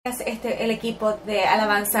el equipo de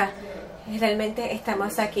alabanza. Realmente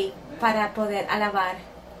estamos aquí para poder alabar.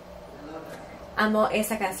 Amo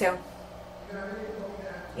esa canción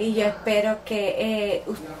y yo espero que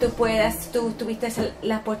tú tuviste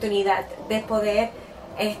la oportunidad de poder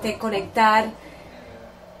conectar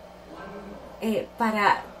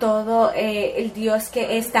para todo el Dios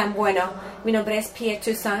que es tan bueno. Mi nombre es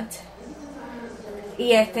Toussaint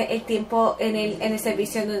y el tiempo en el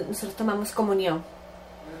servicio nosotros tomamos comunión.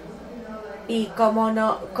 Y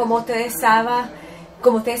como ustedes saben,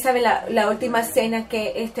 la última cena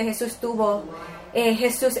que Jesús tuvo, él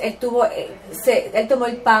tomó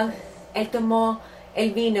el pan, él tomó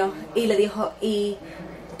el vino y le dijo, y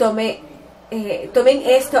tomen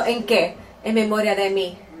esto en memoria de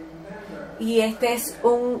mí. Y este es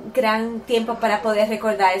un gran tiempo para poder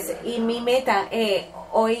recordarse. Y mi meta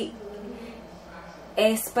hoy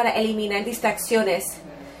es para eliminar distracciones.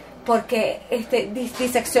 Porque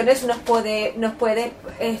distracciones nos puede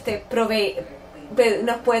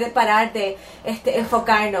parar de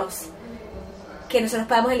enfocarnos, que nosotros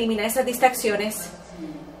podamos eliminar esas distracciones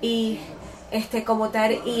y como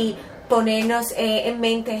tal y ponernos en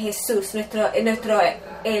mente Jesús, el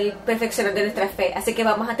perfeccionador de nuestra fe. Así que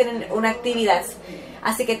vamos a tener una actividad,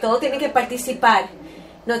 así que todos tienen que participar.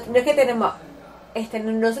 No es que tenemos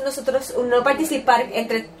nosotros no participar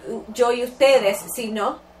entre yo y ustedes,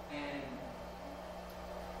 sino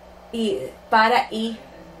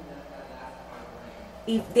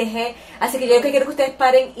así que yo lo que quiero que ustedes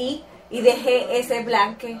paren y deje ese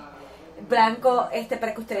blanco para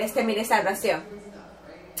que ustedes terminen esa oración.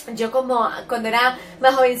 Yo cuando era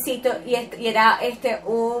más jovencito y era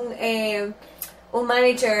un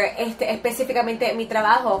manager específicamente en mi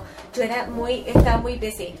trabajo, yo estaba muy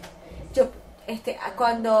busy.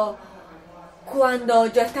 Cuando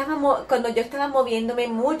yo estaba moviéndome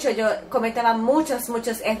mucho, yo cometía muchos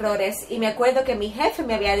errores. Y me acuerdo que mi jefe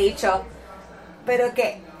me había dicho, pero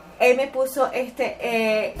que él me puso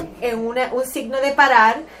en un signo de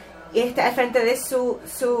parar y al frente de su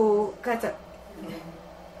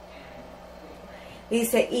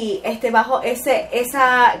dice, y bajo ese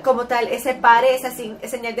pare, esa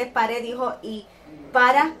señal de pare, dijo, y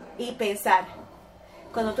para y pensar.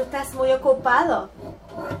 Cuando tú estás muy ocupado,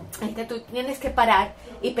 tú tienes que parar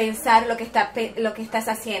y pensar lo que estás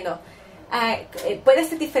haciendo. Puede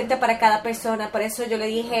ser diferente para cada persona, por eso lo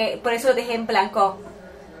dejé en blanco.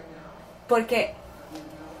 Porque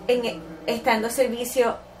estando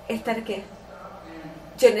servicio,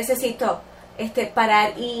 yo necesito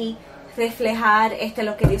parar y reflejar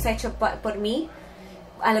lo que Dios ha hecho por mí.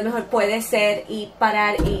 A lo mejor puede ser y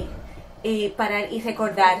parar y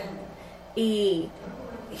recordar y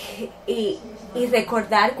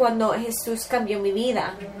recordar cuando Jesús cambió mi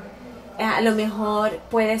vida. A lo mejor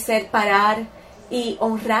puede ser parar y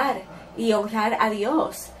honrar a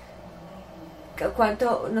Dios.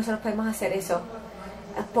 ¿Cuánto nosotros podemos hacer eso?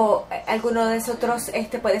 Alguno de nosotros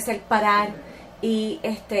puede ser parar y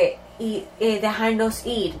dejarnos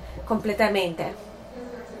ir completamente.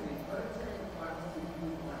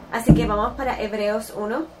 Así que vamos para Hebreos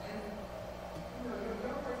 1.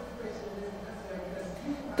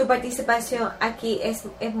 Tu participación aquí es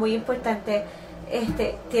muy importante.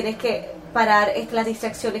 Tienes que parar las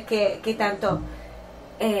distracciones que tanto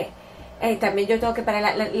también yo tengo que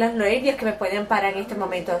parar los nervios que me pueden parar en estos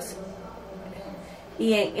momentos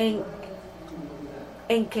y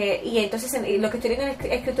entonces lo que estoy leyendo en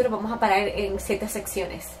la escritura vamos a parar en ciertas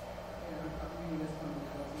secciones.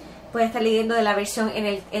 Puedes estar leyendo de la versión en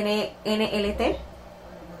el NLT.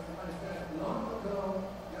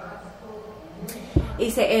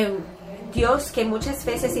 Dice, Dios, que muchas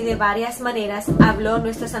veces y de varias maneras habló a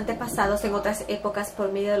nuestros antepasados en otras épocas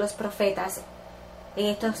por medio de los profetas,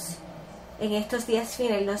 en estos días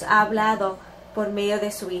finales nos ha hablado por medio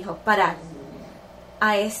de su Hijo.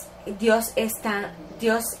 Dios es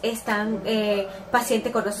tan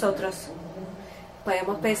paciente con nosotros.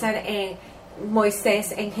 Podemos pensar en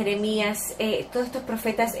Moisés, en Jeremías, todos estos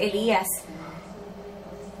profetas, Elías.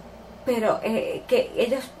 Pero que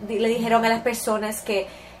ellos le dijeron a las personas que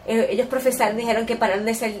ellos profesaron, dijeron que pararon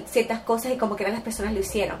de hacer ciertas cosas y como que las personas lo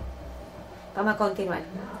hicieron. Vamos a continuar.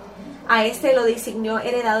 A lo designó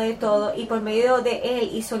heredado de todo y por medio de él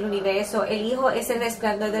hizo el universo. El Hijo es el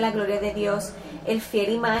resplandor de la gloria de Dios, el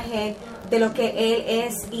fiel imagen de lo que él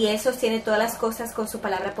es, y él sostiene todas las cosas con su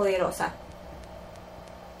palabra poderosa.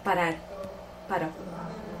 Paró.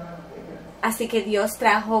 Así que Dios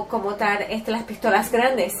trajo como tal las pistolas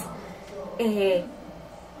grandes.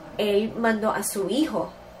 Él mandó a su Hijo.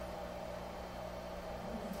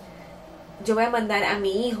 Yo voy a mandar a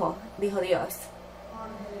mi Hijo, dijo Dios.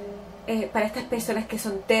 para estas personas que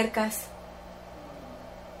son tercas.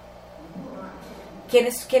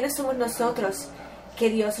 ¿Quiénes somos nosotros que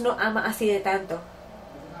Dios nos ama así de tanto?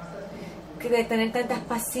 Que de tener tanta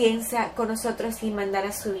paciencia con nosotros y mandar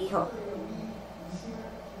a su Hijo.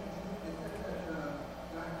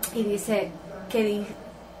 Y dice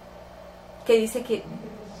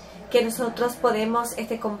que nosotros podemos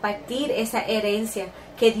compartir esa herencia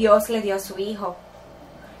que Dios le dio a su Hijo.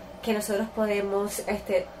 Que nosotros podemos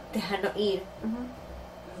dejarnos ir.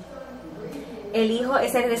 El Hijo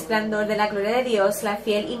es el resplandor de la gloria de Dios, la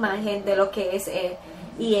fiel imagen de lo que es Él.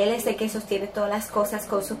 Y Él es el que sostiene todas las cosas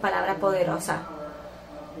con su palabra poderosa.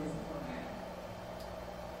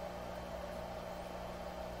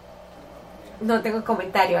 No tengo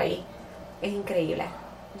comentario ahí. Es increíble.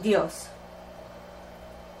 Dios.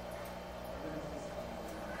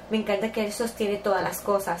 Me encanta que Él sostiene todas las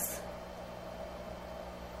cosas.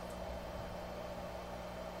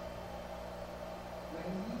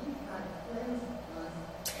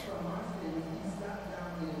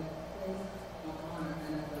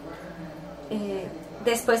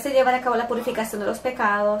 Después de llevar a cabo la purificación de los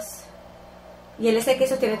pecados, y Él es el que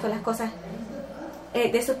sostiene todas las cosas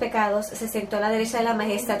de sus pecados, se sentó a la derecha de la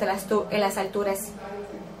majestad en las alturas.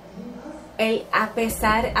 Él, a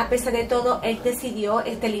pesar de todo, Él decidió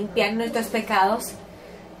limpiar nuestros pecados,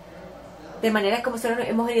 de manera como nosotros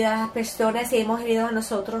hemos herido a las personas y hemos herido a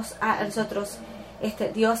nosotros.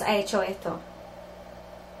 Dios ha hecho esto.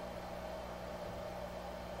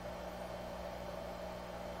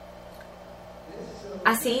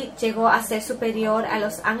 Así llegó a ser superior a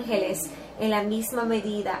los ángeles en la misma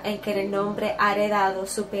medida en que el nombre ha heredado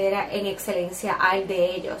supera en excelencia al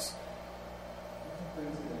de ellos.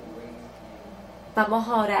 Vamos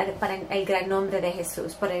a orar para el gran nombre de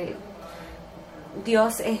Jesús. Por el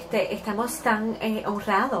Dios, estamos tan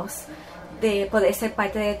honrados de poder ser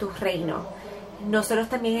parte de tu reino. Nosotros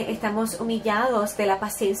también estamos humillados de la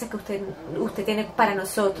paciencia que usted tiene para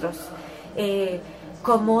nosotros.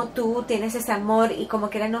 Como tú tienes ese amor y como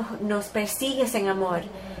que nos persigues en amor.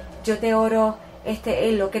 Yo te oro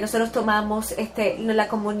en lo que nosotros tomamos, en la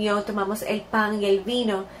comunión, tomamos el pan y el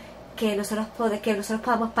vino, que nosotros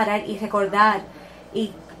podamos parar y recordar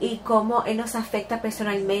y cómo Él nos afecta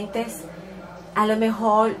personalmente. A lo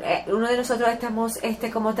mejor uno de nosotros estamos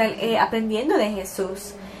como tal aprendiendo de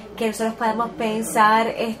Jesús, que nosotros podamos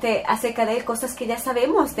pensar acerca de Él, cosas que ya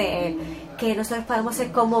sabemos de Él, que nosotros podamos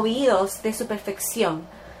ser conmovidos de su perfección.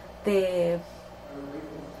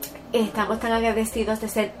 Estamos tan agradecidos de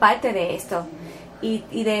ser parte de esto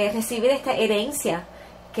y de recibir esta herencia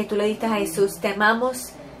que tú le diste a Jesús. Te amamos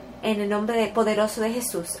en el nombre poderoso de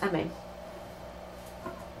Jesús. Amén.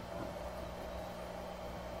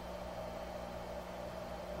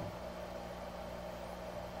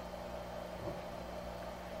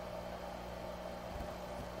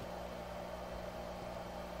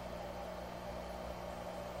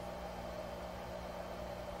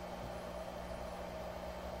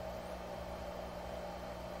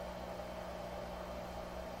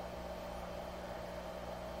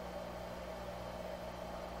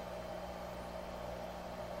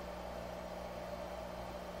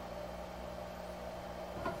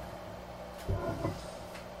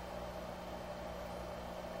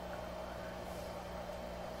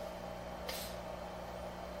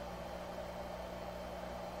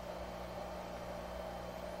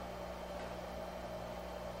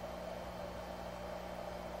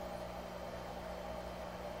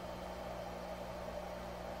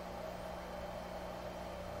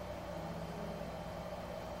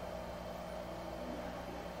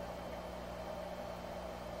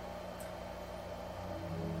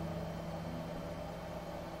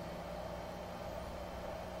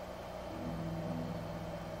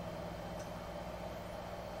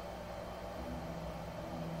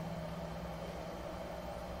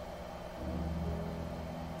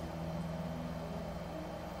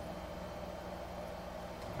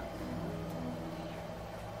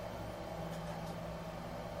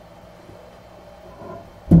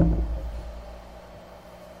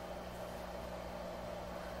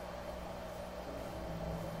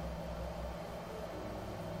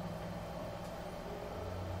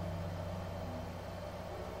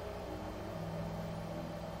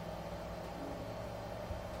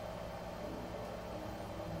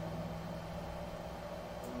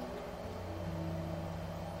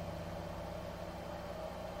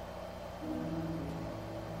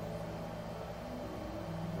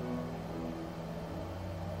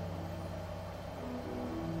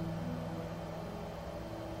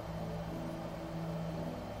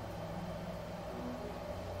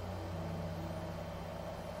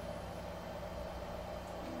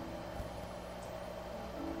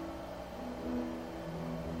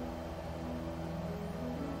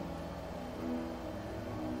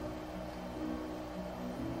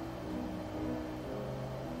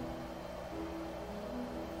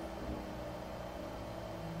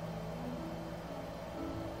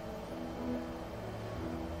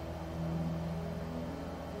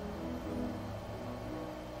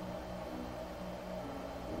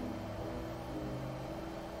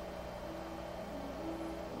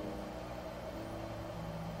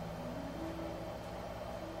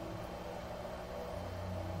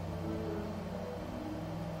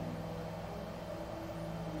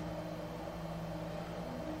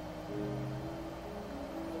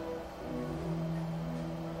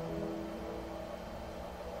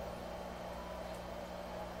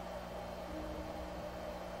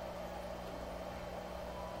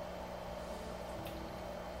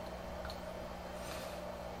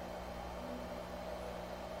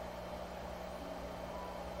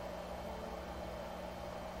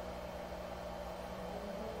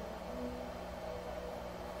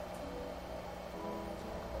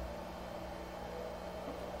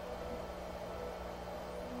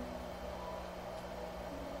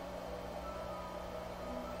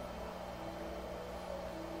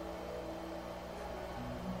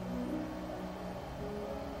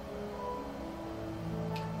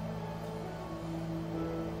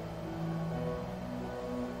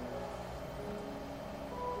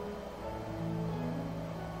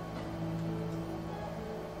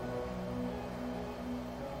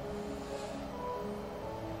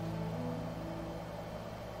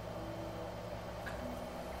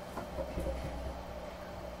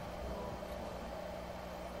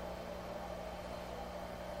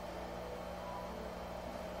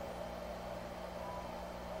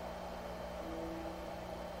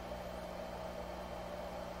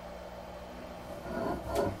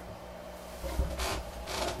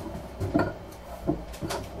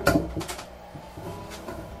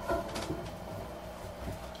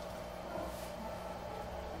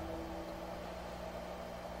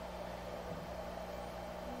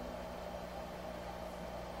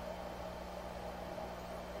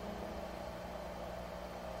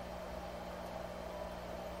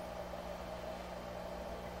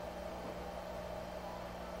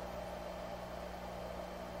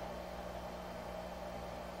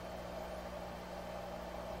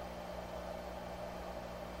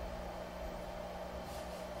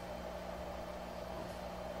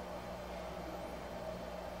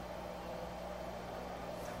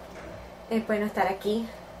 Es bueno estar aquí.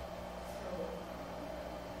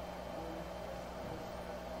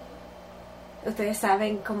 Ustedes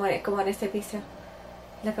saben cómo en este piso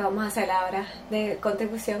lo que vamos a hacer ahora de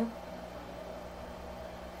contribución.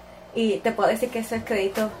 Y te puedo decir que eso es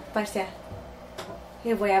crédito parcial.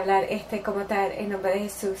 Y voy a hablar como tal en nombre de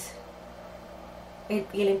Jesús.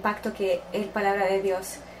 Y el impacto que es palabra de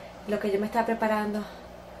Dios. Lo que yo me estaba preparando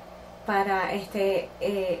para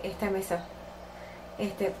esta mesa.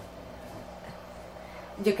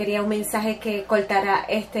 Yo quería un mensaje que cortara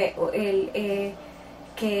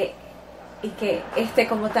que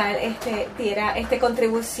como tal diera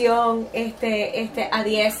contribución a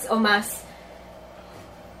 10 o más,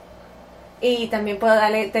 y también puedo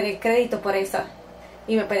tener crédito por eso,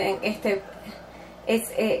 y me pueden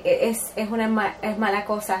es mala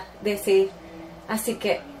cosa decir, así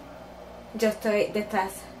que yo estoy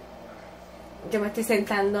detrás, yo me estoy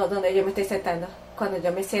sentando donde yo me estoy sentando. Cuando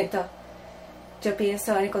yo me siento, yo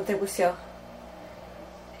pienso en contribución.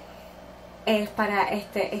 Es para es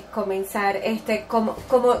comenzar es como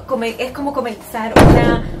comenzar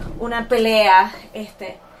una pelea,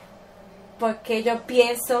 porque yo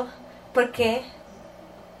pienso porque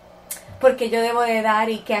yo debo de dar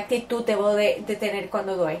y qué actitud debo de tener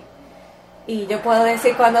cuando doy. Y yo puedo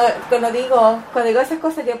decir cuando digo esas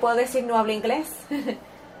cosas, yo puedo decir no hablo inglés.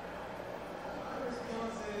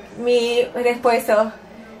 Mi respuesta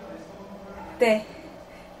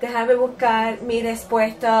déjame buscar. Mi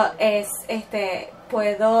respuesta es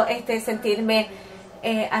puedo sentirme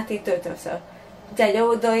actitudoso. Ya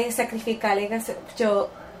yo doy sacrificar, yo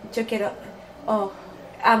quiero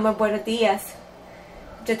amo buenos días.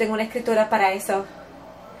 Yo tengo una escritura para eso,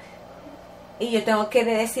 y yo tengo que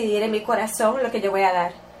decidir en mi corazón lo que yo voy a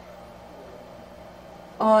dar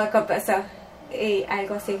compensar y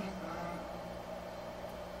algo así.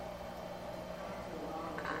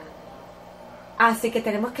 Así que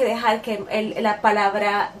tenemos que dejar que la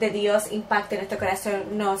palabra de Dios impacte en nuestro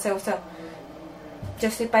corazón. No se usó. Yo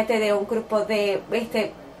soy parte de un grupo de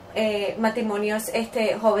matrimonios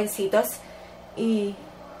jovencitos, y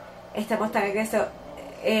estamos tan agresivos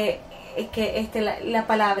que la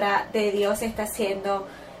palabra de Dios está haciendo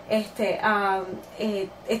no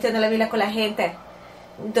la Biblia con la gente.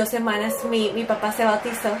 2 semanas mi papá se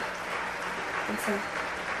bautizó.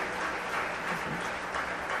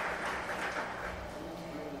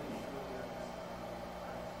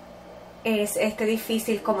 Es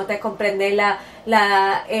difícil como te comprender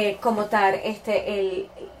como tal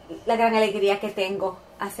la gran alegría que tengo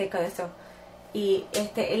acerca de eso, y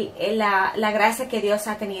la gracia que Dios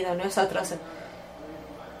ha tenido en nosotros.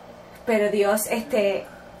 Pero Dios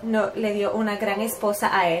no le dio una gran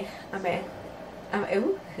esposa a él. Amén. Amén.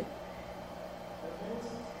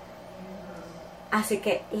 Así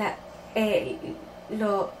que la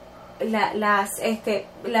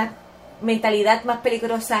mentalidad más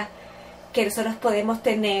peligrosa que nosotros podemos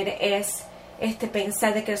tener es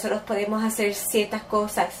pensar de que nosotros podemos hacer ciertas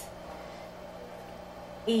cosas,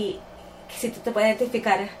 y si tú te puedes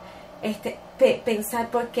identificar, pensar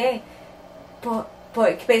por qué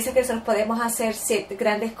piensa que nosotros podemos hacer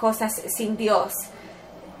grandes cosas sin Dios.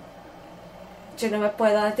 Yo no me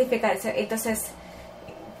puedo identificar, entonces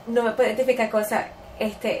no me puedo identificar cosas.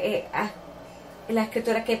 La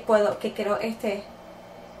escritura que quiero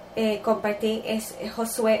compartir es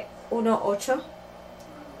Josué 1:8.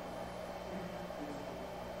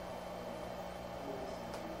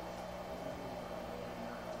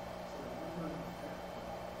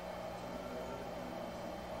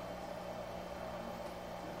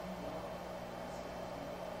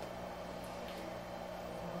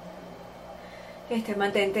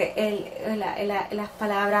 Mantente las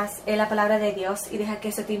palabras, la palabra de Dios, y deja que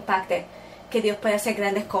eso te impacte, que Dios puede hacer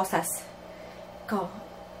grandes cosas con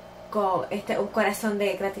un corazón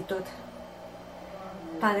de gratitud.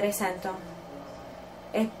 Padre Santo,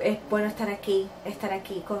 es bueno estar aquí,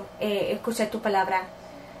 escuchar tu palabra,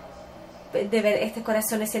 de ver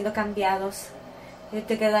corazones siendo cambiados. Yo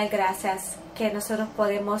te quiero dar gracias que nosotros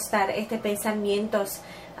podemos dar pensamientos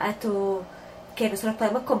que nosotros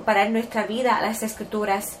podemos comparar nuestra vida a las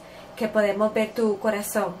Escrituras, que podemos ver tu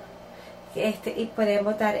corazón, y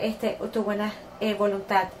podemos dar tu buena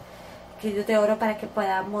voluntad. Que yo te oro para que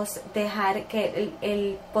podamos dejar que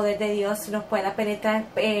el poder de Dios nos pueda penetrar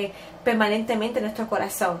permanentemente en nuestro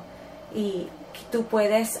corazón, y que tú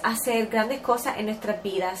puedes hacer grandes cosas en nuestras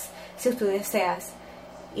vidas si tú deseas.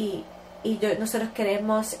 Nosotros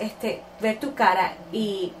queremos ver tu cara,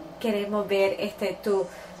 y queremos ver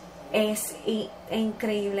es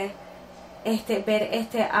increíble ver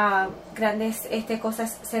grandes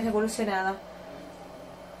cosas ser revolucionadas,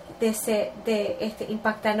 de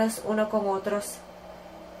impactarnos uno con otros.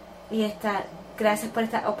 Y gracias por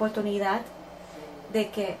esta oportunidad de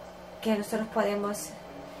que nosotros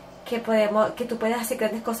que tú puedas hacer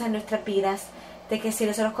grandes cosas en nuestras vidas, de que si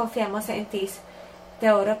nosotros confiamos en ti,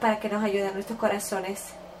 te oro para que nos ayude en nuestros corazones,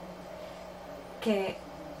 que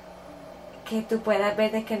tú puedas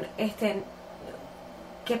ver de que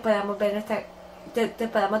podamos ver te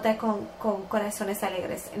podamos dar con corazones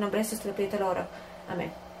alegres. En nombre de Jesús te lo pido y te lo oro.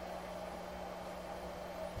 Amén.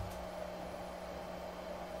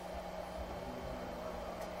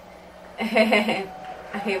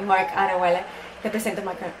 Mark, ahora huele. Te presento a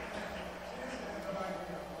Mark.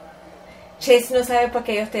 Chase no sabe por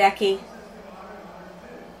qué yo estoy aquí.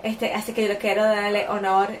 Así que yo quiero darle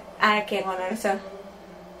honor a quien honor eso.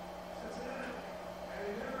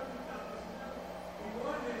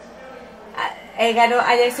 Él ganó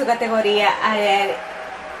ayer su categoría, ayer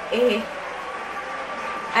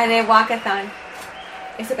Walkathon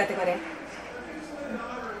en su categoría.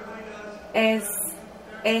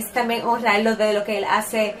 Es también honrarlo de lo que él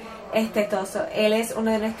hace Toussaint. Él es uno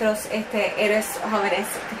de nuestros héroes jóvenes.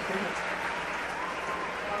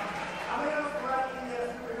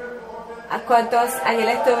 ¿A cuántos? Ayer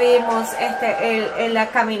estuvimos en la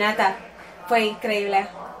caminata. Fue increíble.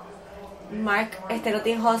 Mark nos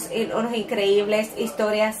dijo unas increíbles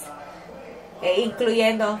historias,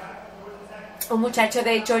 incluyendo un muchacho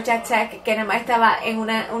de Georgia Tech que nada más estaba en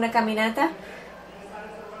una caminata.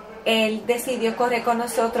 Él decidió correr con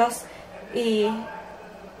nosotros, y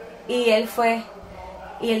él fue,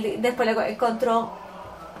 y él después luego encontró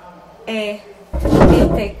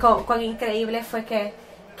cuán increíble fue que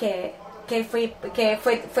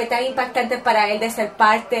fue tan impactante para él de ser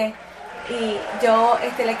parte. Y yo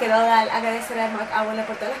le quiero agradecer a Mark Abuela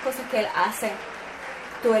por todas las cosas que él hace.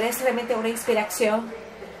 Tú eres realmente una inspiración,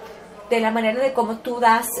 de la manera de cómo tú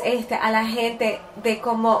das a la gente, de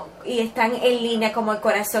cómo, y están en línea como el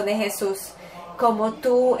corazón de Jesús, como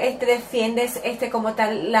tú defiendes como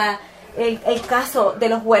tal el caso de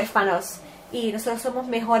los huérfanos, y nosotros somos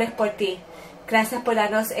mejores por ti. Gracias por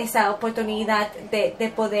darnos esa oportunidad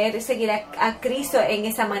de poder seguir a Cristo en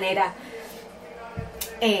esa manera.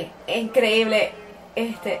 Increíble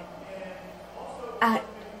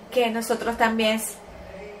que nosotros también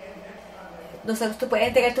tú puedes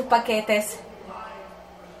entregar tus paquetes,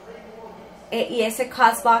 y ese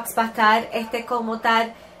Costbox va a estar como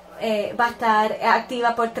tal, va a estar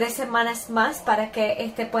activa por 3 semanas más para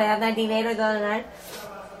que puedan dar dinero y donar.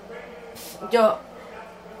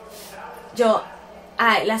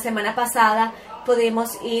 La semana pasada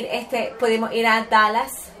pudimos ir a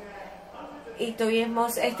Dallas, y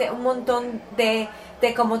tuvimos un montón de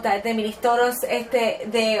como tal de ministros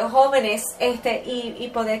de jóvenes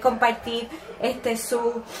y poder compartir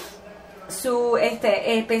su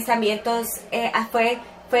pensamientos.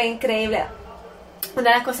 Fue increíble.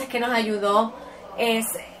 Una de las cosas que nos ayudó es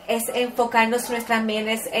enfocarnos nuestras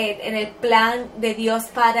mentes en el plan de Dios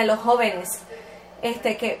para los jóvenes,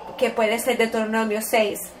 que puede ser Deuteronomio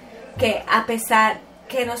 6, que a pesar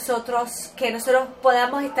que nosotros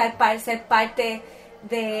podamos ser parte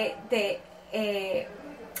de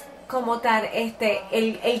como tal,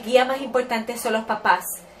 el guía más importante son los papás,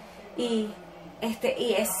 y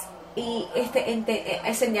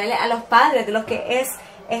enseñarle a los padres de lo que es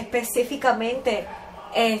específicamente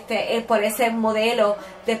por ese modelo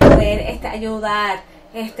de poder ayudar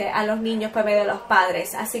a los niños por medio de los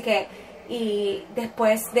padres. Así que, y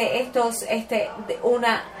después de estos uno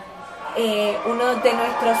de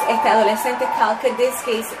nuestros adolescentes, Cal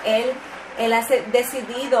Kadiskis, él ha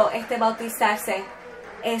decidido bautizarse.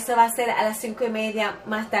 Eso va a ser a las 5:30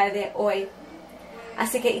 más tarde hoy.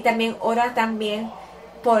 Así que, y también ora también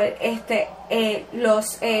por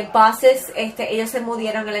los bosses. Ellos se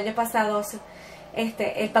murieron el año pasado.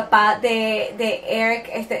 El papá de Eric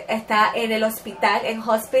está en el hospital, en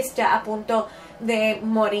hospice, ya a punto de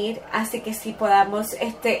morir. Así que si podamos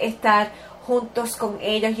estar juntos con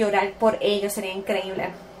ellos y orar por ellos, sería increíble.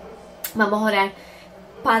 Vamos a orar.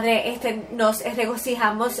 Padre, nos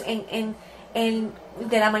regocijamos en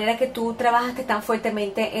de la manera que tú trabajaste tan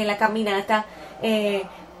fuertemente en la caminata.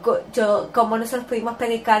 Como nosotros pudimos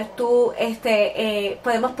predicar,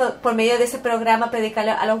 podemos por medio de ese programa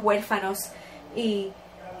predicarle a los huérfanos. Y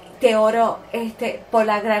te oro por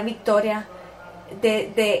la gran victoria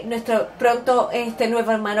de nuestro pronto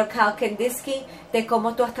nuevo hermano Cal Kandinsky, de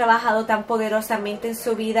cómo tú has trabajado tan poderosamente en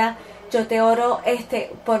su vida. Yo te oro te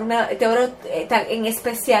oro en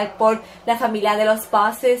especial por la familia de los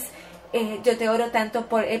Bosses. Yo te oro tanto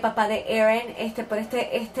por el papá de Aaron, por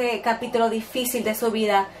este capítulo difícil de su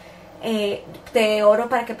vida. Te oro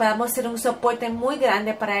para que podamos ser un soporte muy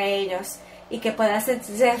grande para ellos y que puedan ser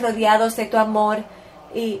rodeados de tu amor.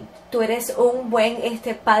 Y tú eres un buen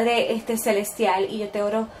Padre celestial, y yo te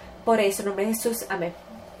oro por eso en nombre de Jesús. Amén.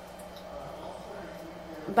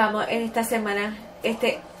 Vamos en esta semana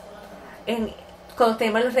cuando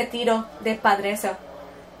tenemos los retiros de Padre eso,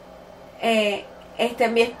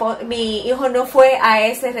 mi hijo no fue a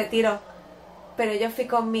ese retiro, pero yo fui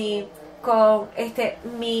con mi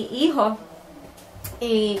hijo,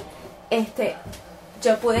 y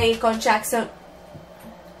yo pude ir con Jackson,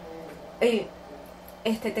 y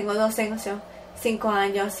tengo 5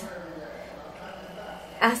 años,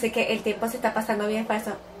 así que el tiempo se está pasando bien para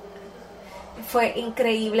eso. Fue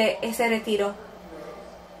increíble ese retiro,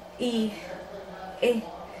 y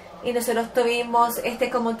nosotros tuvimos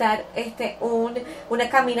como tal una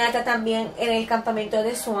caminata también en el campamento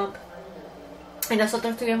de Swamp, y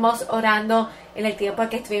nosotros estuvimos orando en el tiempo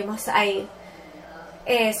que estuvimos ahí.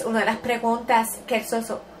 Es una de las preguntas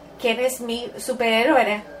 ¿quién es mi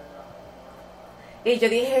superhéroe? Y yo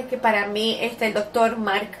dije que para mí el doctor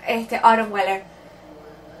Mark Ottenweller.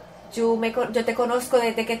 Yo te conozco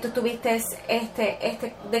desde que tú estuviste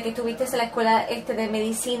de que estuviste en la escuela de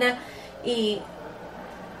medicina, y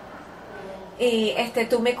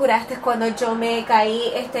tú me curaste cuando yo me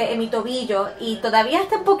caí en mi tobillo, y todavía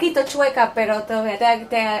está un poquito chueca, pero todavía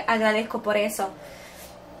te agradezco por eso.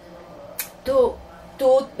 Tú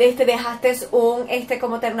dejaste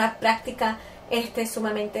como tener una práctica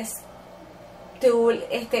sumamente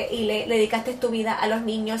y le dedicaste tu vida a los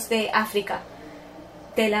niños de África,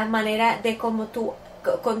 de la manera de cómo tú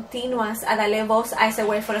continúas a darle voz a ese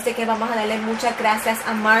huérfano. Así que vamos a darle muchas gracias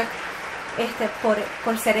a Mark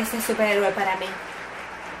por ser ese superhéroe para mí.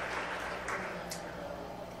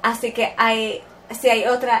 Así que si hay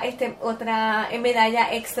otra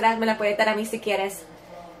medalla extra, me la puedes dar a mí si quieres.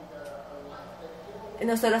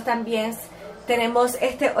 Nosotros también tenemos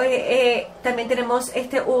también tenemos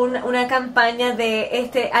una campaña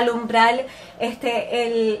de alumbrar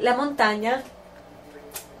la montaña,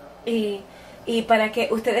 y para que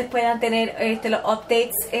ustedes puedan tener los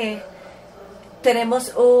updates,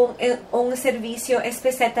 tenemos un servicio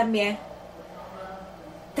especial también.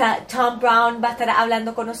 Tom Brown va a estar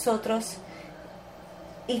hablando con nosotros,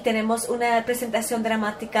 y tenemos una presentación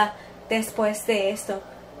dramática después de esto.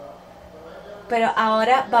 Pero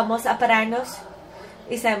ahora vamos a pararnos,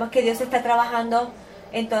 y sabemos que Dios está trabajando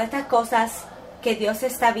en todas estas cosas, que Dios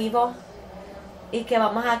está vivo, y que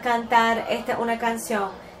vamos a cantar una canción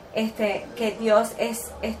que Dios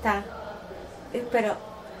está.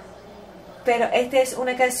 Pero esta es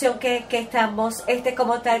una canción que estamos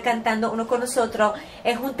como tal cantando uno con nosotros.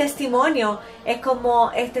 Es un testimonio, es como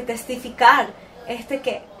testificar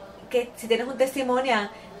que si tienes un testimonio,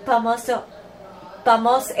 vamos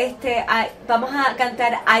a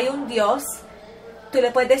cantar Hay un Dios. Tú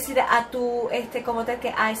le puedes decir a tu como tal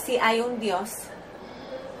que sí hay un Dios.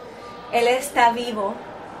 Él está vivo.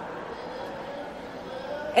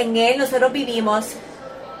 En Él nosotros vivimos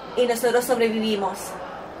y nosotros sobrevivimos.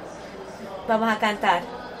 Vamos a cantar.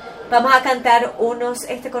 Vamos a cantar unos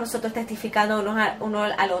con nosotros, testificando uno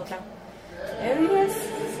al otro. There he is.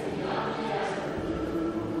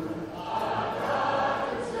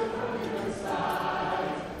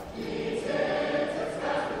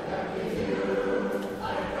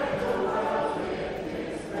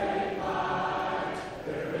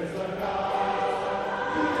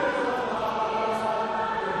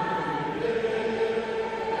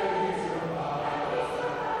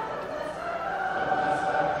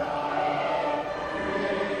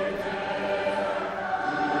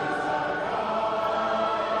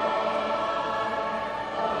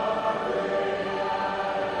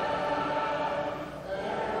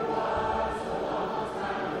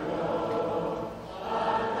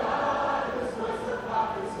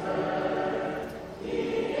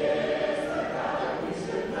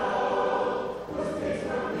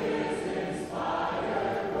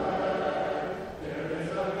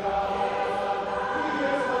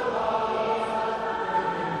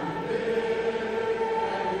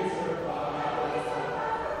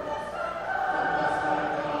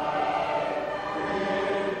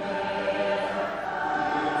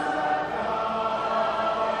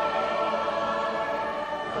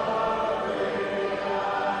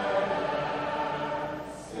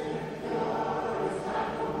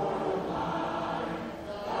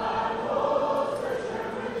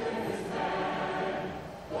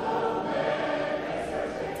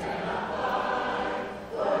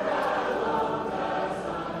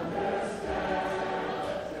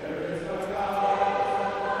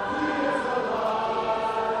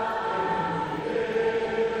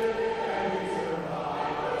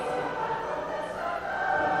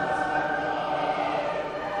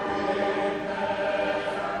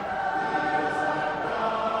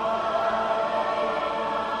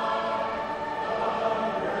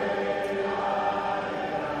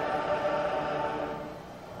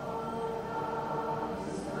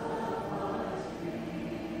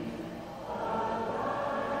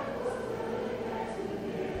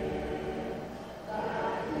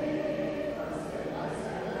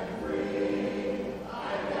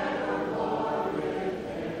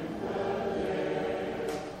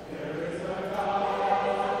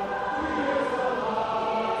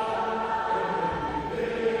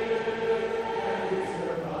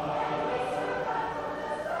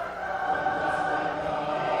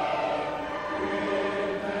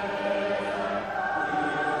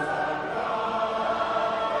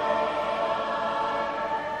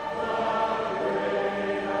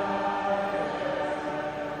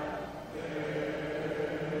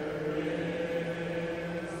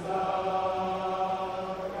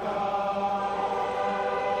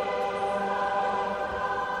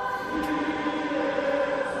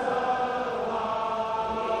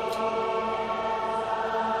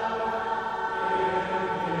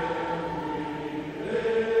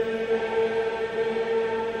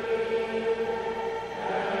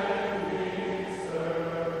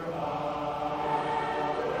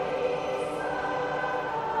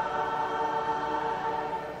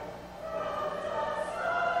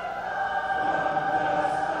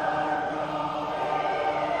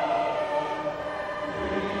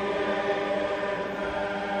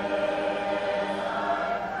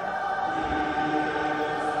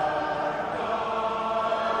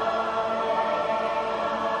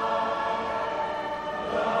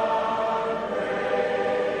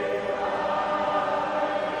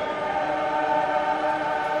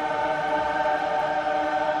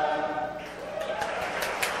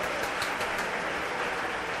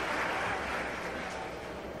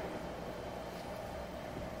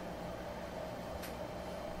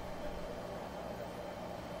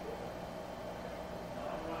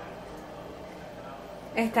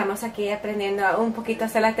 Estamos aquí aprendiendo un poquito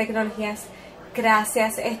hacer las tecnologías.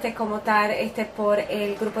 Gracias como tal por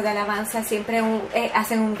el grupo de alabanza. Siempre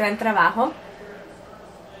hacen un gran trabajo.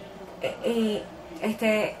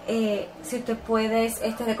 Si tú puedes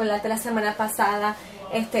recordarte la semana pasada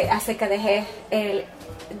acerca de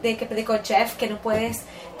que predicó Jeff, que no puedes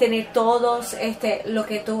tener todos lo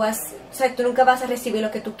que tú vas, o sea, tú nunca vas a recibir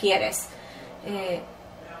lo que tú quieres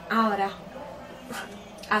ahora.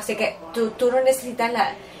 Así que tú no necesitas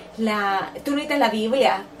tú necesitas la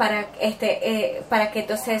Biblia para que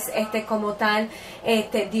entonces como tal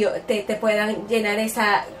te puedan llenar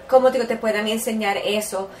esa, como digo, te puedan enseñar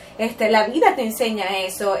eso. La vida te enseña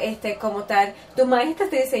eso, como tal, tus maestros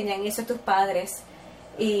te enseñan eso, tus padres.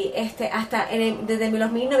 Y hasta desde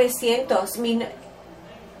los 1900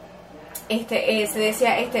 se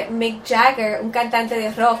decía Mick Jagger, un cantante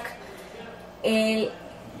de rock, él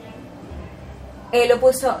lo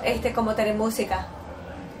puso como tal en música.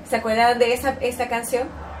 ¿Se acuerdan de esa canción?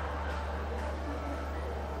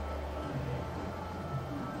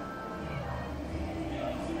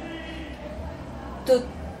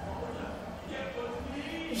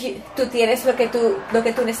 Tú tienes lo que tú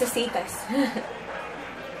necesitas.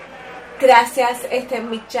 Gracias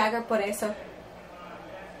Mick Jagger por eso.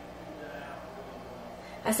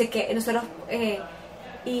 Así que nosotros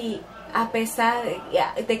y a pesar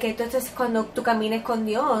de que entonces cuando tú camines con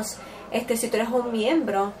Dios, si tú eres un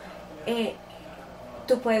miembro,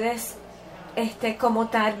 tú puedes como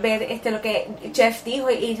tal ver lo que Jeff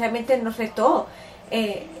dijo y realmente nos retó.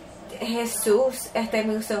 Jesús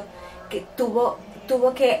me usó, que tuvo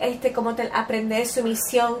que como tal aprender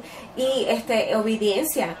sumisión y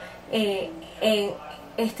obediencia. En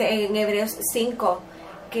Hebreos 5,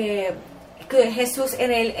 que Jesús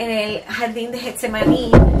en el jardín de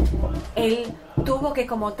Getsemaní, él tuvo que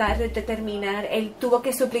como tal determinar, él tuvo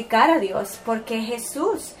que suplicar a Dios, porque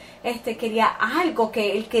Jesús quería algo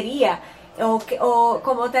que él quería, o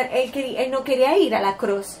como tal, él no quería ir a la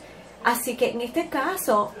cruz. Así que en este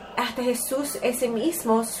caso, hasta Jesús ese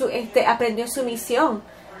mismo aprendió sumisión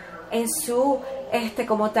en su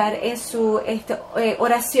como tal, en su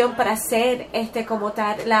oración para hacer como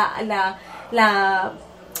tal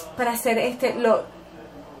para hacer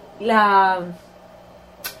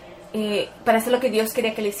para hacer lo que Dios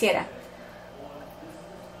quería que le hiciera.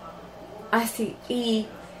 Así, y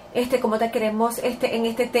como tal queremos en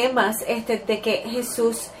temas de que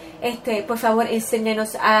Jesús por favor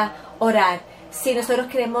enséñanos a orar. Si nosotros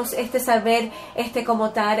queremos saber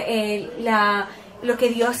como tal lo que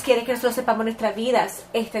Dios quiere que nosotros sepamos en nuestras vidas,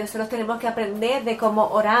 nosotros tenemos que aprender de cómo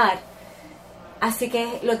orar. Así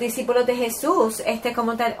que los discípulos de Jesús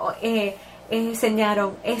como tal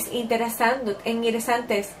enseñaron. Es interesante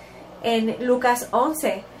en Lucas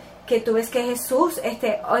 11 que tú ves que Jesús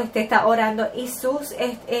está orando y sus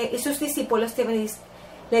discípulos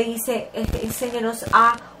le dice enséñanos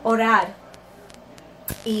a orar.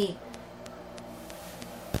 Y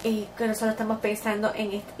que nosotros estamos pensando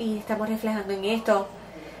y estamos reflejando en esto,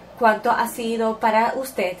 cuánto ha sido para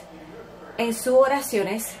usted en sus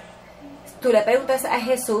oraciones. Tú le preguntas a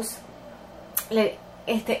Jesús,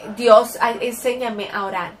 Dios, enséñame a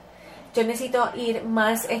orar. Yo necesito ir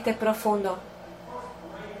más profundo.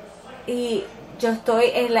 Y yo estoy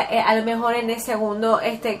a lo mejor en el segundo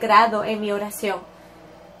grado en mi oración.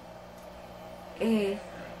 Y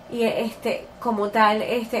como tal,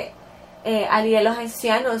 al ir a los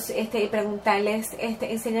ancianos y preguntarles,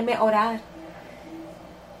 enséñame a orar.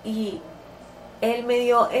 Y él me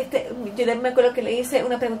dio, yo me acuerdo que le hice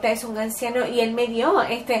una pregunta a un anciano y él me dio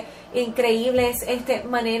increíbles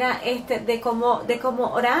manera de cómo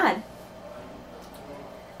orar.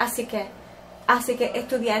 Así que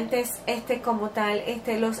estudiantes como tal,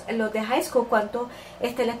 los de high school, cuánto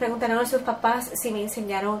les preguntaron a sus papás si me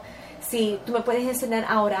enseñaron, si tú me puedes enseñar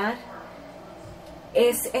a orar.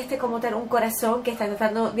 Es como tal un corazón que está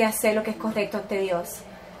tratando de hacer lo que es correcto ante Dios.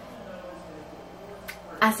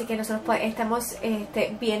 Así que nosotros estamos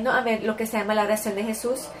viendo a ver lo que se llama la oración de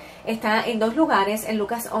Jesús. Está en dos lugares, en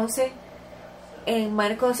Lucas 11, en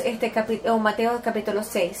Marcos o Mateo capítulo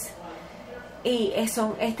 6. Y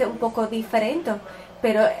son un poco diferentes,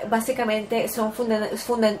 pero básicamente son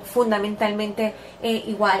fundamentalmente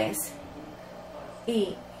iguales.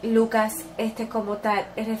 Y Lucas como tal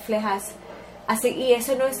reflejas así, y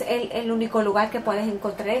eso no es el único lugar que puedes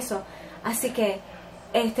encontrar eso. Así que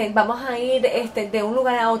vamos a ir de un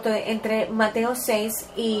lugar a otro entre Mateo 6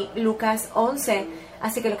 y Lucas 11.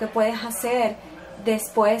 Así que lo que puedes hacer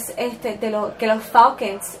después de lo que los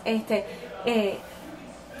Falcons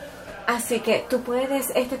así que tú puedes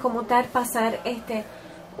como tal pasar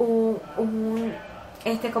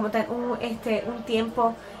como tal un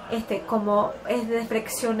tiempo como es de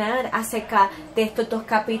reflexionar acerca de estos dos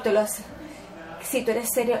capítulos. Si tú eres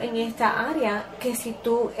serio en esta área, que si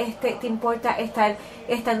tú te importa estar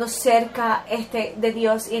estando cerca de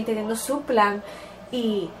Dios y entendiendo su plan,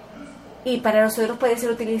 y para nosotros puede ser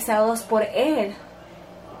utilizados por Él,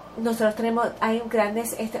 nosotros hay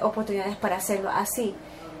grandes oportunidades para hacerlo así.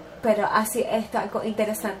 Pero así esto algo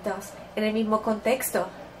interesante en el mismo contexto.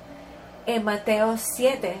 En Mateo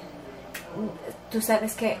 7, tú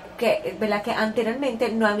sabes que ¿verdad? Que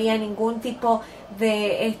anteriormente no había ningún tipo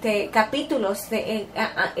de capítulos en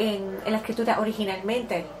la escritura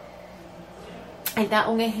originalmente. Él da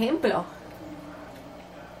un ejemplo.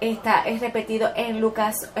 Es repetido en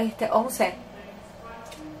Lucas 11.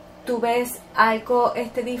 Tú ves algo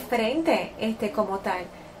diferente como tal,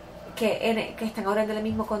 que están hablando del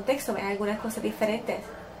mismo contexto. Ves algunas cosas diferentes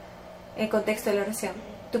en el contexto de la oración.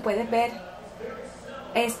 Tú puedes ver,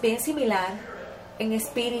 es bien similar en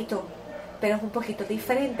espíritu, pero es un poquito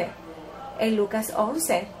diferente. En Lucas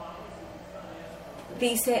 11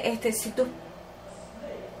 dice si tú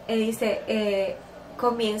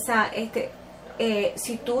comienza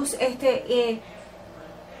si tú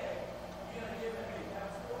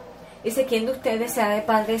dice, ¿quién de ustedes, sea de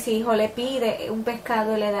padres y hijos, le pide un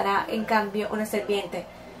pescado y le dará en cambio una serpiente?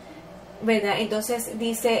 ¿Verdad? Entonces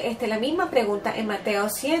dice la misma pregunta en Mateo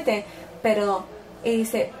 7, pero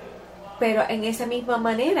dice, pero en esa misma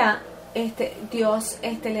manera Dios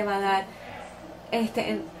le va a dar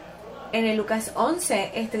en el Lucas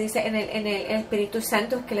 11 dice en el Espíritu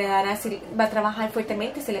Santo que le dará, si va a trabajar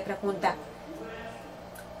fuertemente, se le pregunta.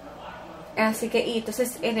 Así que, y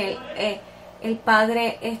entonces en el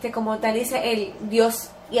Padre como tal dice el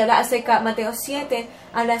Dios, y habla acerca, Mateo 7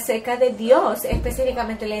 habla acerca de Dios,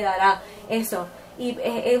 específicamente le dará eso, y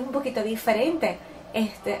es un poquito diferente.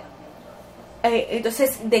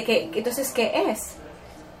 Entonces ¿qué es?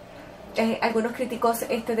 Algunos críticos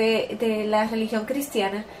de la religión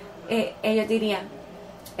cristiana, ellos dirían,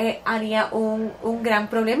 haría un gran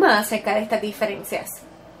problema acerca de estas diferencias.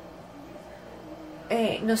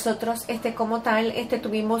 Nosotros como tal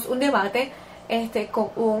tuvimos un debate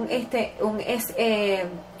con un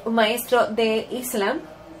maestro de Islam,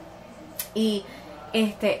 y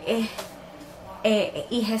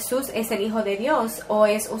y Jesús es el Hijo de Dios o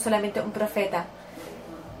es solamente un profeta.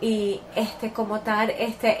 Y como tal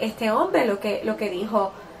este hombre lo que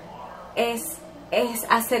dijo es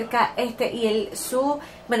acerca y su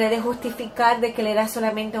manera de justificar de que él era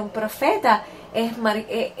solamente un profeta es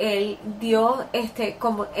él dio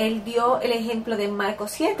como él dio el ejemplo de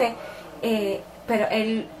Marcos 7, pero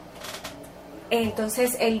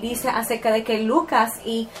entonces él dice acerca de que Lucas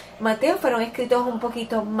y Mateo fueron escritos un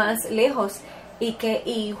poquito más lejos,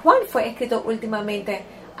 y Juan fue escrito últimamente.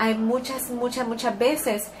 Hay muchas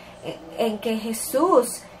veces en que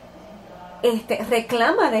Jesús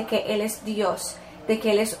reclama de que Él es Dios, de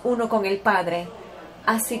que Él es uno con el Padre.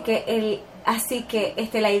 Así que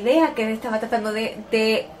la idea que Él estaba tratando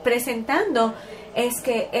de presentando es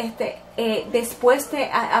que después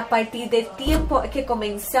a partir del tiempo que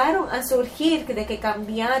comenzaron a surgir, de que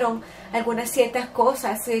cambiaron algunas ciertas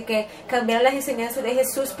cosas, de que cambiaron las enseñanzas de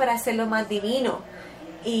Jesús para hacerlo más divino,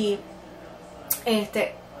 y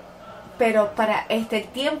pero para el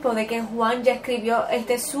tiempo de que Juan ya escribió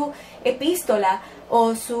su epístola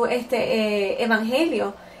o su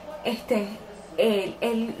evangelio,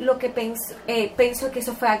 él lo que pensó que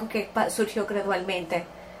eso fue algo que surgió gradualmente.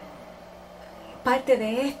 Parte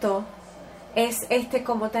de esto es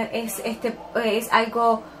como tal, es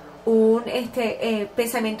algo, un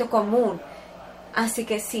pensamiento común. Así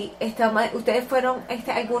que si ustedes fueron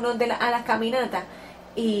algunos a la caminata,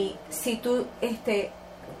 y si tú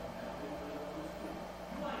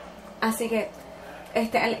así que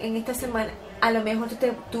en esta semana a lo mejor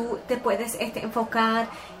tú te puedes enfocar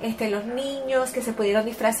en los niños que se pudieron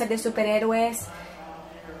disfrazar de superhéroes,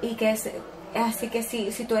 y que así que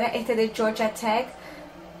si tú eras de Georgia Tech,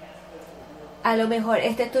 a lo mejor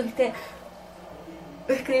estuviste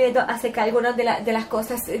escribiendo acerca de algunas de las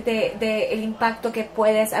cosas el impacto que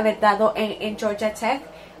puedes haber dado en Georgia Tech,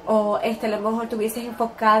 o a lo mejor estuvieses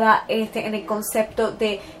enfocada en el concepto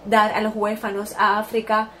de dar a los huérfanos a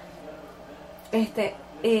África,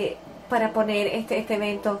 para poner este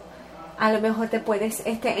evento. A lo mejor te puedes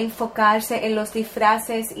enfocarse en los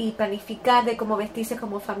disfraces y planificar de cómo vestirse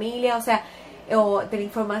como familia, o de la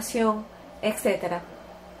información, etcétera.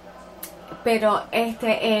 Pero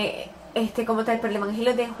como tal, por el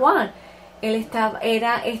Evangelio de Juan, él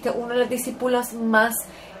era uno de los discípulos más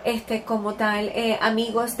como tal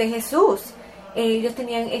amigos de Jesús. Ellos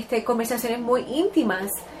tenían conversaciones muy íntimas,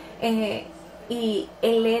 y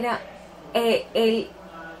él era y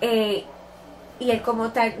él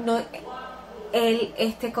como tal no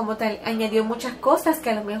como tal añadió muchas cosas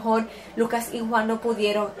que a lo mejor Lucas y Juan no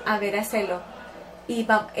pudieron haber hacerlo. Y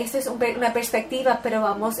esta es una perspectiva, pero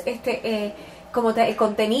vamos como tal el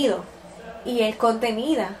contenido, y el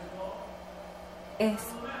contenido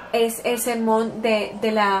es el sermón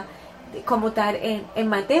de la como tal en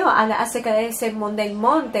Mateo. Habla acerca del sermón del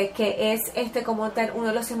monte, que es como tal uno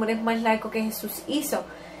de los sermones más largos que Jesús hizo,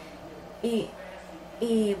 y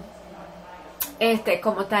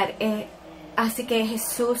como tal así que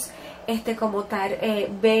Jesús como tal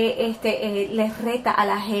les reta a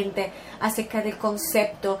la gente acerca del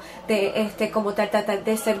concepto de como tal tratar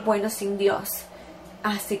de ser bueno sin Dios.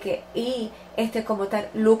 Así que como tal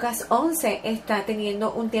Lucas 11 está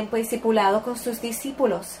teniendo un tiempo discipulado con sus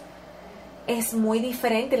discípulos. Es muy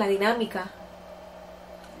diferente la dinámica.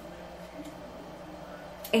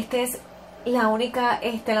 Es la única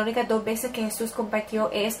 2 veces que Jesús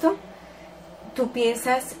compartió esto. ¿Tú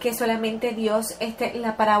piensas que solamente Dios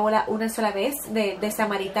la parábola una sola vez de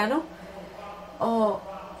Samaritano? ¿O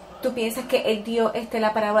tú piensas que Él dio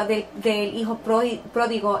la parábola del hijo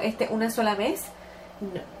pródigo una sola vez?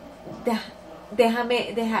 No.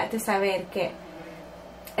 Déjame dejarte saber que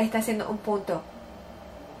está haciendo un punto.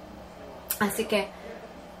 Así que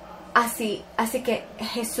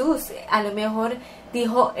Jesús a lo mejor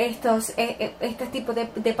dijo este tipo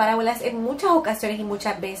de parábolas en muchas ocasiones y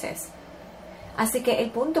muchas veces. Así que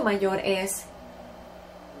el punto mayor es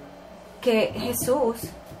que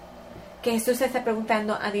Jesús está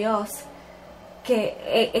preguntando a Dios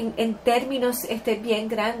que en términos bien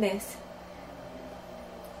grandes,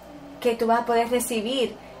 que tú vas a poder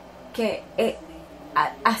recibir, que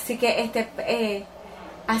así que esta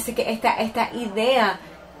idea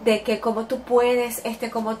de que como tú puedes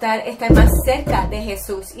como tal estar más cerca de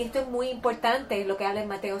Jesús, y esto es muy importante, lo que habla en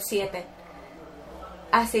Mateo 7.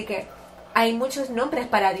 Así que hay muchos nombres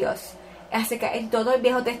para Dios. Así que en todo el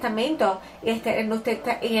Viejo Testamento en el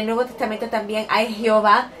Nuevo Testamento también hay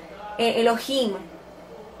Jehová, Elohim,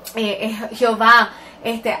 Jehová,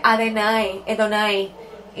 Adonai,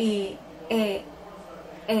 y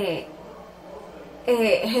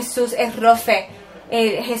Jesús es Rofe,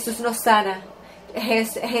 Jesús nos sana,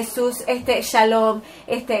 Jesús Shalom,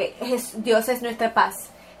 Dios es nuestra paz.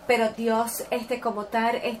 Pero Dios como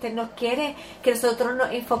tal no quiere que nosotros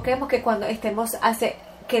nos enfoquemos, que cuando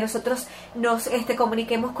que nosotros nos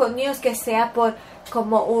comuniquemos con Dios, que sea por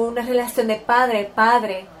como una relación de padre.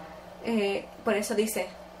 Por eso dice.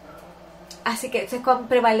 Así que esto es cuán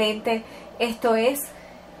prevalente esto es.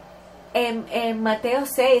 En Mateo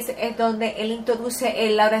 6 es donde Él introduce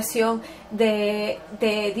la oración de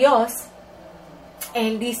Dios.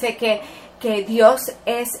 Él dice que Dios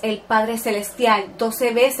es el Padre Celestial.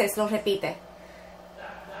 12 veces lo repite.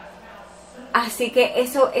 Así que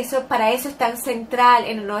eso para eso es tan central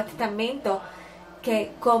en el Nuevo Testamento,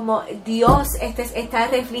 que como Dios está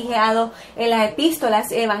reflejado en las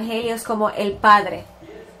epístolas y evangelios como el Padre.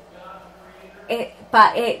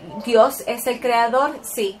 Dios es el creador,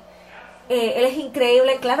 sí. Él es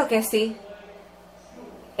increíble, claro que sí.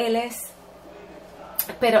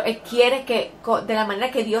 Pero Él quiere que, de la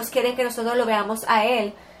manera que Dios quiere que nosotros lo veamos a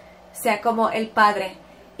Él, sea como el Padre,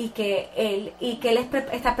 y que Él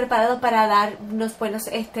está preparado para darnos buenos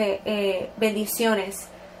bendiciones.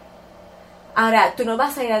 Ahora, tú no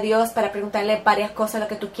vas a ir a Dios para preguntarle varias cosas, lo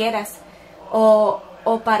que tú quieras, o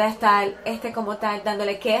para estar como tal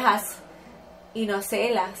dándole quejas y no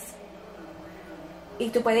hacerlas. Y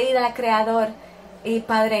tú puedes ir al Creador y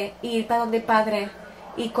Padre, y ir para donde el Padre,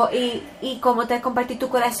 y como te compartir tu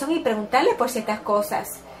corazón y preguntarle por ciertas cosas.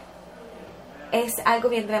 Es algo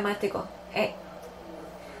bien dramático.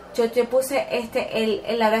 Yo puse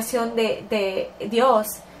la oración de Dios,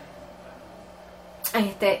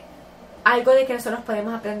 algo de que nosotros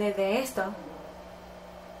podemos aprender de esto.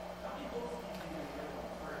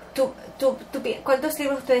 ¿Cuántos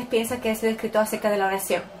libros ustedes piensan que han sido escritos acerca de la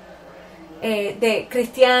oración? De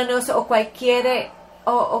cristianos o cualquier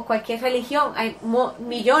religión, hay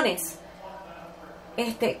millones.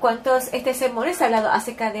 ¿Cuántos sermones se ha hablado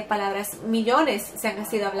acerca de palabras? Millones se han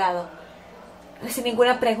sido hablados, sin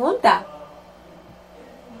ninguna pregunta.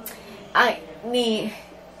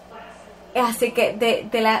 Así que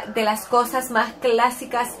de las cosas más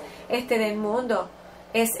clásicas del mundo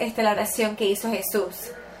es la oración que hizo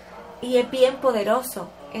Jesús, y es bien poderoso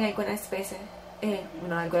en algunas veces,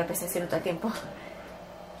 algunas veces sino todo el tiempo.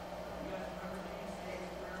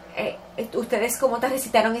 Ustedes como tal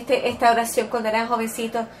recitaron esta oración cuando eran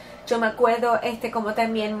jovencitos. Yo me acuerdo como tal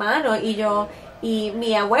mi hermano y yo y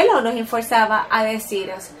mi abuelo nos esforzaba a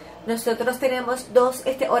deciros, nosotros teníamos dos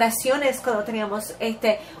oraciones cuando teníamos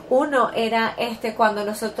uno era cuando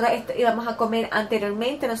nosotros íbamos a comer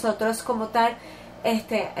anteriormente, nosotros como tal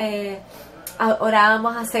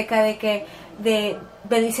orábamos acerca de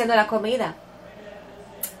bendiciendo la comida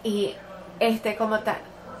y como tal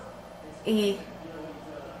y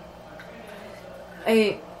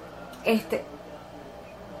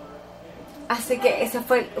así que eso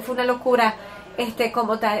fue una locura.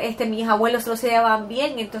 Como tal, mis abuelos no se llevaban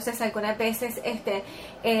bien, entonces algunas veces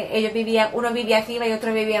ellos uno vivía arriba y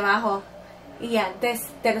otro vivía abajo, y antes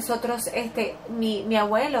de nosotros mi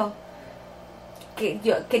abuelo que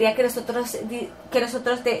yo quería que nosotros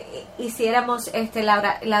hiciéramos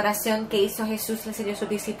la oración que hizo Jesús, le enseñó a sus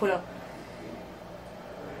discípulos,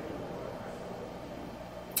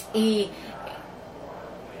 y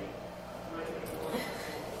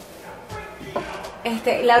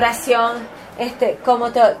la oración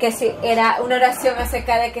que si era una oración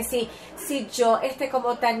acerca de que si yo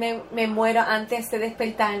como tal me muero antes de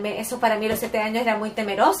despertarme, eso para mí a los 7 años era muy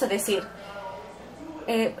temeroso decir.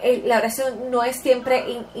 La oración no es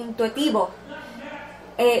siempre intuitivo,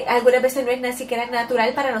 algunas veces no es ni siquiera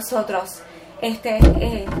natural para nosotros,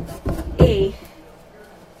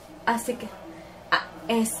 así que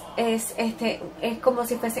es como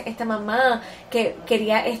si fuese esta mamá que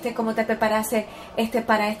quería como te prepararse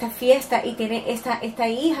para esta fiesta, y tiene esta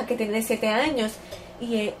hija que tiene 7 años,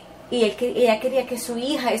 y ella quería que su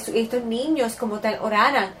hija y estos niños como tal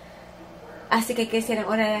oraran, así que quisieran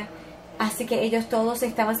orar, así que ellos todos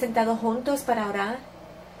estaban sentados juntos para orar,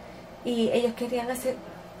 y ellos querían hacer,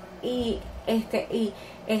 y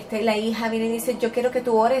la hija viene y dice: yo quiero que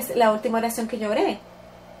tú ores la última oración que yo oré.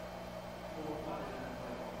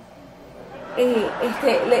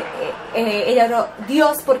 Ella oró: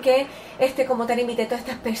 Dios, ¿por qué como tal invité a todas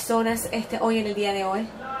estas personas hoy en el día de hoy?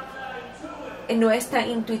 No es tan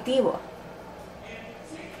intuitivo,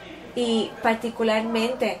 y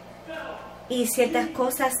particularmente y ciertas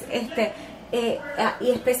cosas y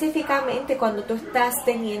específicamente cuando tú estás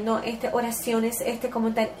teniendo oraciones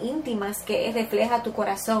como tan íntimas que refleja tu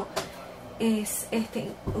corazón. Es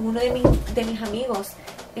uno de mis amigos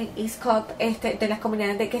en East Cobb, de las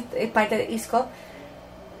comunidades que es parte de East Cobb,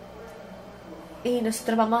 y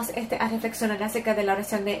nosotros vamos a reflexionar acerca de la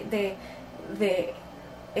oración de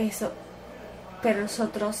eso, pero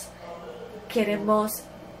nosotros queremos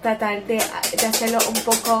tratar de hacerlo un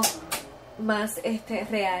poco más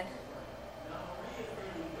real.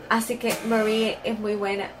 Así que Marie es muy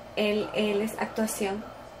buena, él es actuación.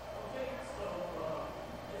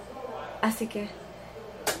 Así que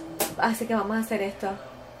vamos a hacer esto.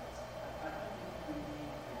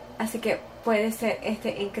 Así que puede ser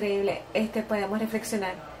increíble. Podemos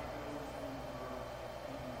reflexionar.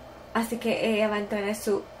 Así que ella va a entrar en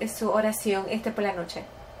su oración por la noche.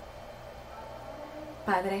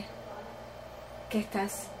 Padre, que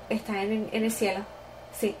estás en el cielo.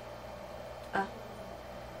 Sí.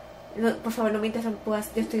 No, por favor, no me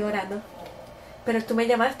interrumpas. Yo estoy orando. Pero tú me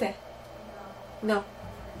llamaste. No.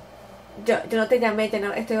 Yo no te llamé, yo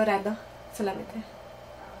no estoy orando solamente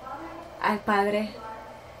al Padre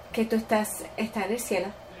que tú estás en el cielo.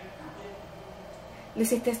 Lo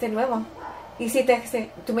hiciste de nuevo.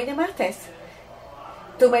 Tú me llamaste.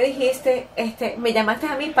 Tú me dijiste, me llamaste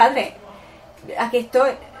a mí, Padre. Aquí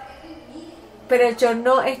estoy. Pero yo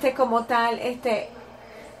no como tal,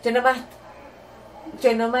 yo nomás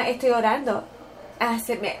estoy orando.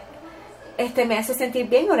 Me hace sentir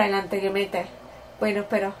bien orar anteriormente. Bueno,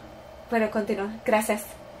 pero continúa. Gracias.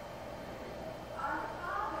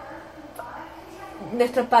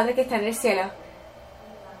 Nuestro Padre que está en el cielo,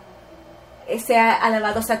 sea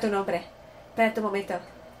alabado sea tu nombre. Espera un momento.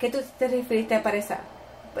 ¿Qué tú te referiste para eso?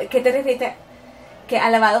 ¿Qué te referiste? Que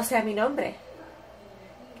alabado sea mi nombre.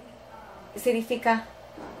 Significa.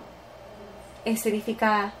 Yo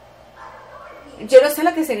no sé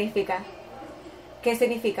lo que significa. ¿Qué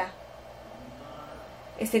significa?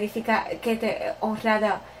 Significa que te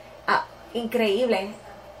honrado. Increíble.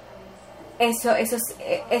 Eso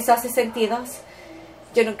hace sentido.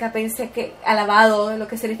 Yo nunca pensé que alabado, lo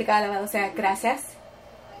que significa alabado, o sea, gracias.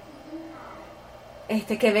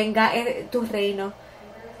 Que venga tu reino,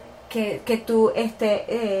 que tú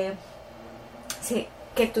sí,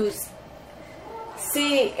 que tú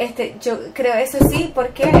sí, yo creo eso. Sí,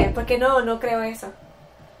 ¿por qué? Porque no creo eso.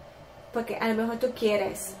 Porque a lo mejor tú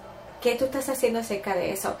quieres. ¿Qué tú estás haciendo acerca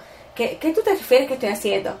de eso? ¿Qué tú te refieres que estoy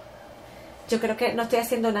haciendo? Yo creo que no estoy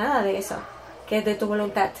haciendo nada de eso, que es de tu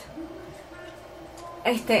voluntad.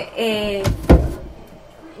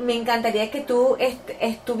 Me encantaría que tú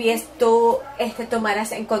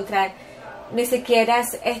tomaras encontrar Ni siquiera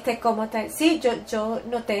como tal. Sí, yo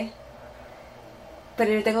noté,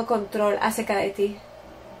 pero yo tengo control acerca de ti.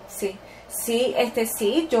 Sí, sí,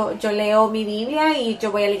 sí, yo leo mi Biblia y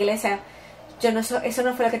yo voy a la iglesia. Yo no eso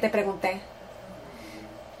no fue lo que te pregunté.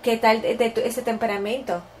 ¿Qué tal ese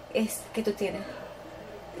temperamento es que tú tienes?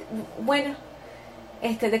 Bueno,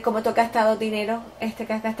 de cómo tú has gastado dinero,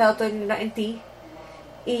 que has gastado todo el dinero en ti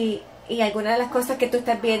y algunas de las cosas que tú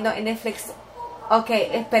estás viendo en Netflix. Ok,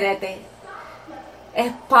 espérate,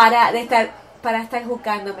 es para estar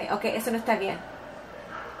juzgándome. Ok, eso no está bien.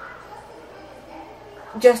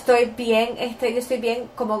 Yo estoy bien, yo estoy bien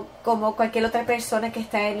como cualquier otra persona que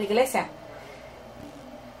está en la iglesia.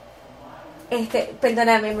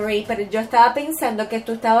 Perdóname, Marie, pero yo estaba pensando que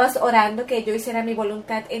tú estabas orando que yo hiciera mi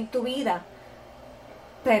voluntad en tu vida.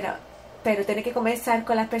 Pero tiene que comenzar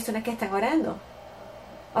con las personas que están orando.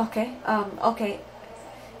 Ok, ok.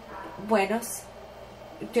 Buenos.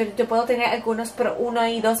 Yo puedo tener algunos, pero 1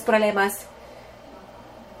 y 2 problemas.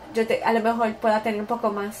 A lo mejor pueda tener un poco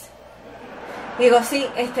más. Digo, sí,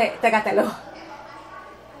 trágatelo.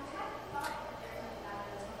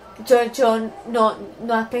 Yo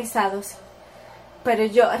no has pensado. Pero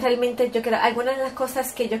yo quiero, algunas de las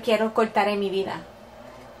cosas que yo quiero cortar en mi vida.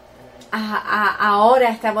 Ahora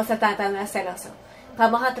estamos tratando de hacerlo.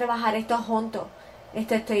 Vamos a trabajar esto juntos.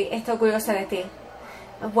 Estoy orgullosa de ti.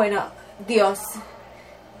 Bueno, Dios,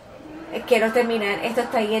 quiero terminar. Esto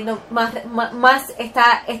está yendo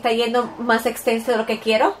está yendo más extenso de lo que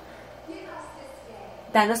quiero.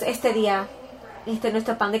 Danos este día,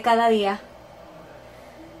 nuestro pan de cada día.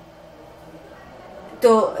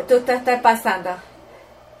 Tú estás pasando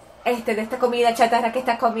de esta comida chatarra que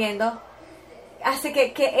estás comiendo. Así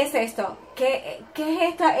que, ¿qué es esto? ¿Qué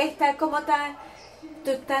es esta como tal?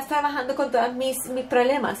 Tú estás trabajando con todos mis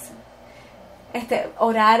problemas.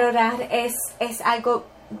 Orar es algo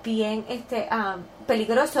bien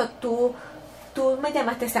peligroso. Tú me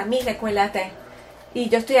llamaste a mí, recuérdate. Y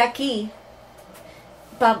yo estoy aquí.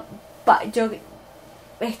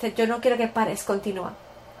 Yo no quiero que pares, continúa.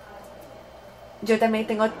 Yo también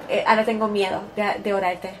ahora tengo miedo de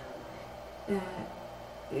orarte.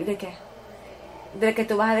 ¿De qué? ¿De que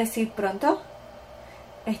tú vas a decir pronto?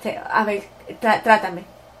 A ver, trátame.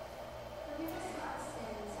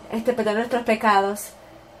 Perdón nuestros pecados.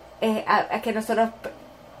 A que nosotros...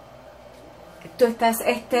 Tú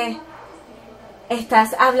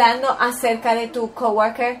estás hablando acerca de tu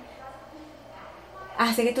coworker.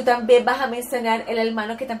 Así que tú también vas a mencionar el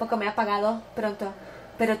hermano que tampoco me ha pagado pronto.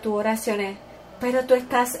 Pero tu oración es... Pero tú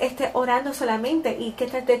estás orando solamente. ¿Y qué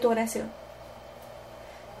tal de tu oración?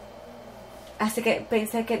 Así que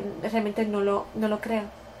pensé que realmente no lo creo.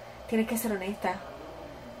 Tienes que ser honesta.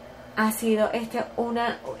 Ha sido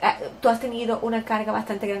tú has tenido una carga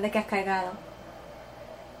bastante grande que has cargado.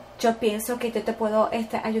 Yo pienso que yo te puedo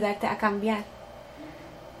ayudarte a cambiar.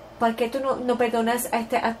 ¿Por qué tú no perdonas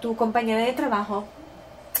a tu compañera de trabajo?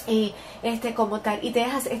 Y como tal. Y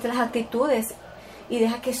dejas las actitudes. Y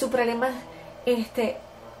dejas que su problema y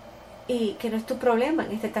que no es tu problema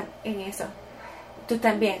en eso. Tú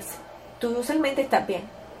también. Tú usualmente estás bien.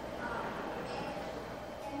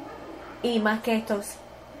 Y más que estos,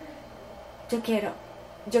 yo quiero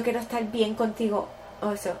estar bien contigo,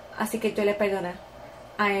 Oso. Así que yo le perdono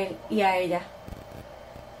a él y a ella.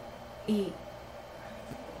 ¿Y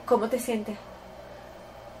cómo te sientes?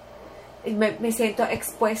 Me siento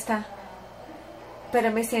expuesta,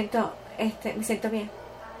 pero me siento bien.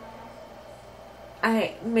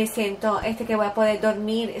 Me siento que voy a poder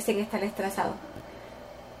dormir sin estar estresado.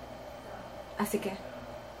 Así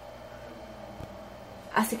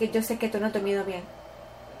que yo sé que tú no has dormido bien.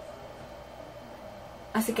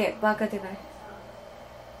 Así que voy a continuar.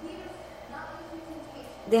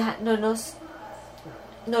 No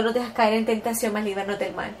nos dejas caer en tentación, más líbranos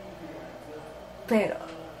del mal. Pero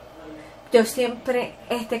yo siempre,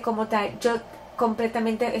 como tal, yo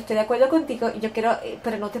completamente estoy de acuerdo contigo y yo quiero,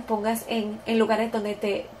 pero no te pongas en lugares donde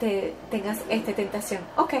te tengas tentación.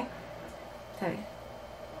 Ok, está bien.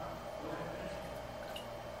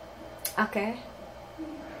 Ok.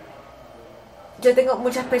 Yo tengo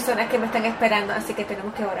muchas personas que me están esperando, así que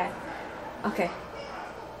tenemos que orar. Ok.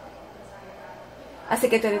 Así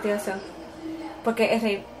que tú eres Dios.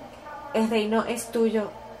 Porque el reino es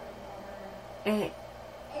tuyo.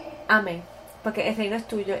 Amén. Porque el reino es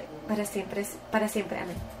tuyo para siempre.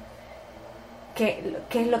 Amén. ¿Qué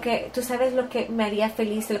es lo que... Tú sabes lo que me haría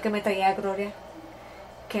feliz, lo que me traía gloria?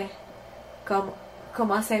 ¿Qué?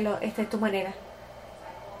 ¿Cómo hacerlo de tu manera?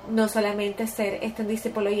 No solamente ser un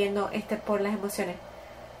discípulo yendo por las emociones.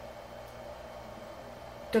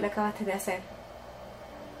 Tú lo acabaste de hacer.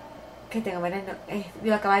 Que tengo, ¿verdad? No,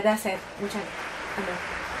 lo acabas de hacer. Muchas amén.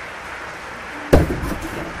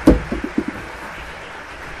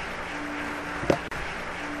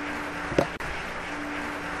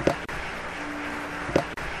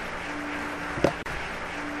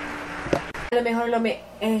 Lo mejor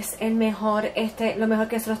es el mejor, lo mejor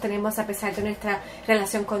que nosotros tenemos a pesar de nuestra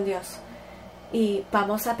relación con Dios. Y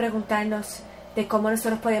vamos a preguntarnos de cómo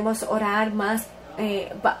nosotros podemos orar más,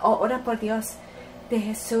 orar por Dios. De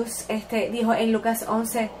Jesús, dijo en Lucas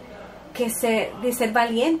 11 que de ser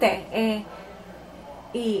valiente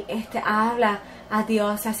y habla a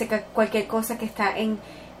Dios acerca de cualquier cosa que está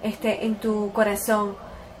en tu corazón.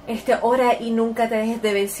 Ora y nunca te dejes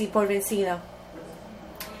de por vencido.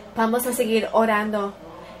 Vamos a seguir orando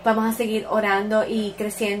y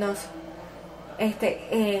creciendo.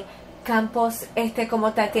 Campos,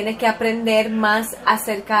 como tal, tienes que aprender más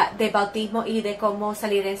acerca de bautismo y de cómo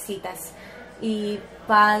salir en citas. Y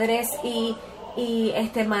padres y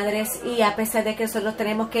madres, y a pesar de que nosotros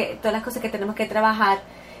tenemos todas las cosas que tenemos que trabajar,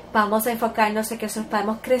 vamos a enfocarnos en que nosotros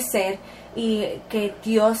podamos crecer y que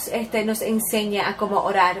Dios nos enseñe a cómo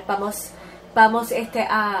orar. Vamos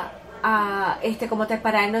a como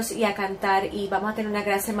prepararnos y a cantar, y vamos a tener una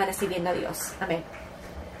gran semana sirviendo a Dios. Amén.